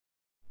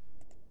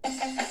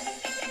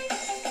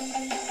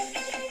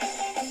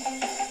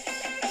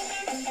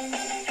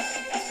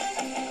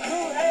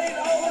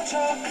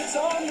Chocolates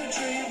on the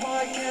tree,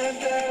 why can't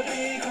there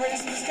be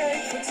Christmas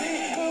cake for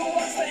tea? Who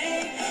wants to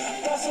eat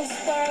Brussels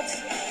sprouts?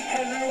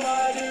 Henry,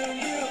 why do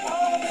you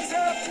always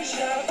have to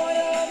shout? Why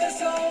are there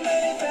so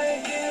many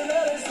thank you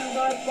letters to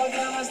write? Why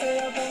can't I stay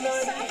up all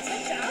night?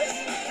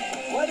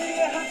 Why do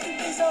you have to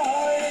be so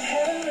hard,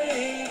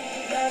 Henry?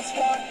 That's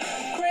what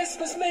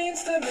Christmas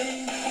means to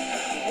me.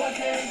 What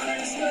can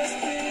Christmas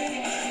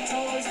be?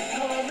 Toys and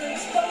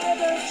comics by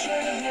the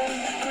trillion,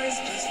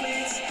 Christmas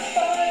sweets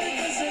by the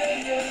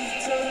gazillion,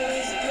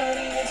 toys and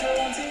gladiator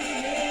on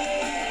TV.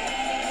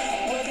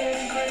 What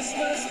can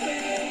Christmas be?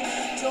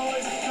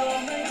 Toys and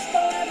comics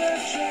by the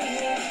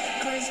trillion,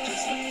 Christmas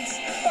sweets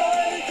by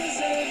the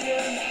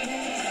gazillion,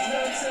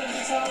 nuts at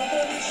the top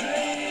of the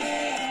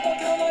tree. What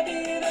can I be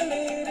to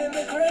lead in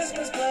the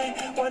Christmas play?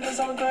 Why does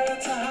Aunt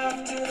Greta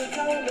have to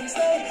come and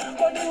stay?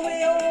 Why do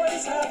we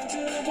always have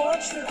to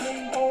watch the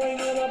Queen pouring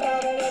on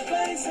about all the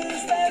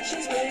places that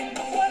she's been?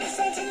 Why does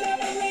Santa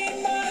never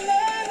read my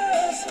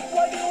letters?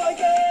 Why do I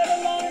get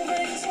a long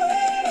green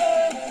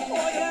sweater?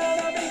 Why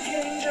can't I be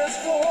king just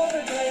for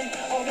the day?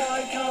 Or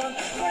why can't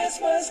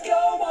Christmas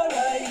go my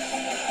way?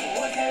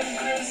 What can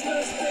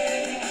Christmas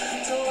be?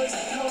 Toys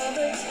and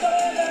comics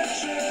by the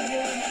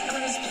trillion,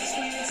 Christmas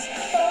sweets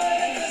by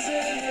the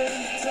gazillion,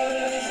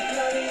 toys and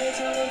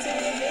gladiator on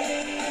TV.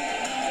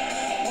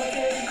 What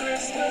can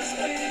Christmas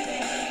be?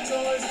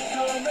 Toys and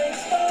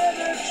comics by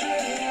the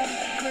trillion,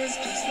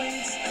 Christmas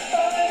sweets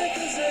by the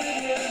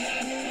gazillion,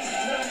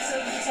 nuts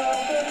at the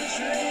top of the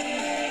tree.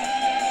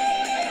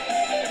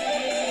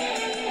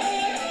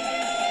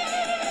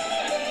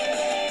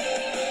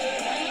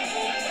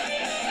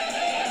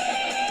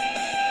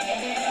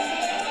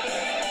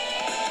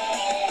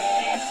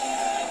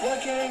 What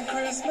can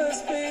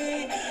Christmas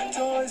be?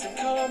 Toys and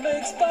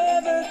comics by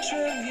the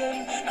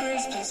trillion,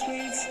 Christmas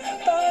sweets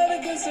by the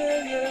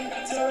gazillion,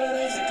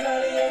 toys and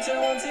gladiator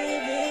on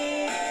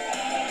TV.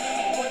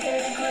 What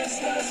can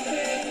Christmas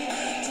be?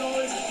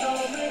 Toys and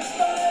comics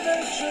by the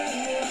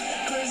trillion,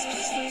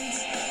 Christmas sweets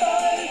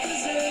by the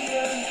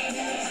gazillion,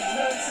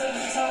 nuts at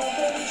the top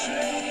of the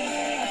tree.